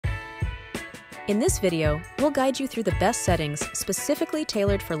In this video, we'll guide you through the best settings specifically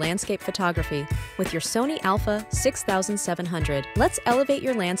tailored for landscape photography with your Sony A6700. Let's elevate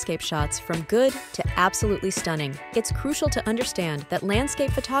your landscape shots from good to absolutely stunning. It's crucial to understand that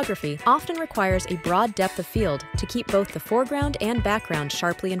landscape photography often requires a broad depth of field to keep both the foreground and background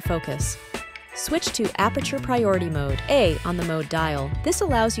sharply in focus. Switch to Aperture Priority Mode, A on the mode dial. This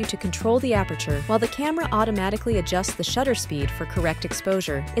allows you to control the aperture while the camera automatically adjusts the shutter speed for correct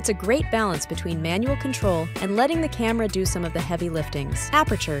exposure. It's a great balance between manual control and letting the camera do some of the heavy liftings.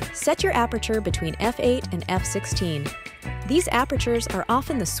 Aperture. Set your aperture between f8 and f16. These apertures are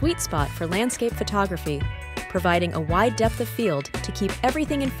often the sweet spot for landscape photography, providing a wide depth of field to keep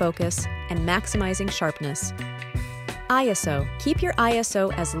everything in focus and maximizing sharpness. ISO. Keep your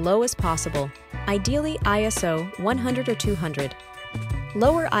ISO as low as possible, ideally ISO 100 or 200.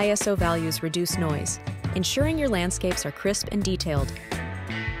 Lower ISO values reduce noise, ensuring your landscapes are crisp and detailed.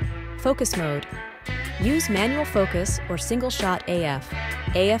 Focus mode. Use manual focus or single shot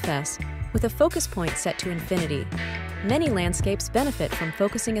AFS, with a focus point set to infinity. Many landscapes benefit from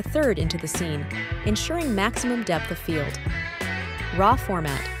focusing a third into the scene, ensuring maximum depth of field. RAW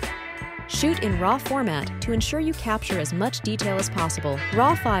format. Shoot in RAW format to ensure you capture as much detail as possible.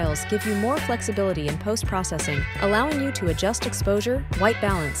 RAW files give you more flexibility in post-processing, allowing you to adjust exposure, white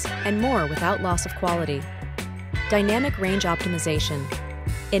balance, and more without loss of quality. Dynamic Range Optimization.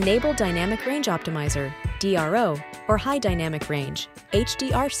 Enable Dynamic Range Optimizer, DRO, or High Dynamic Range,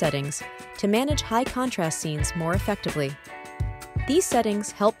 HDR settings to manage high contrast scenes more effectively. These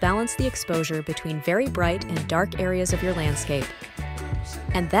settings help balance the exposure between very bright and dark areas of your landscape.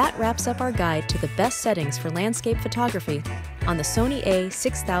 And that wraps up our guide to the best settings for landscape photography on the Sony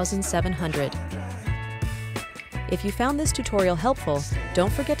A6700. If you found this tutorial helpful,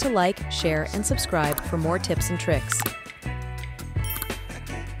 don't forget to like, share, and subscribe for more tips and tricks.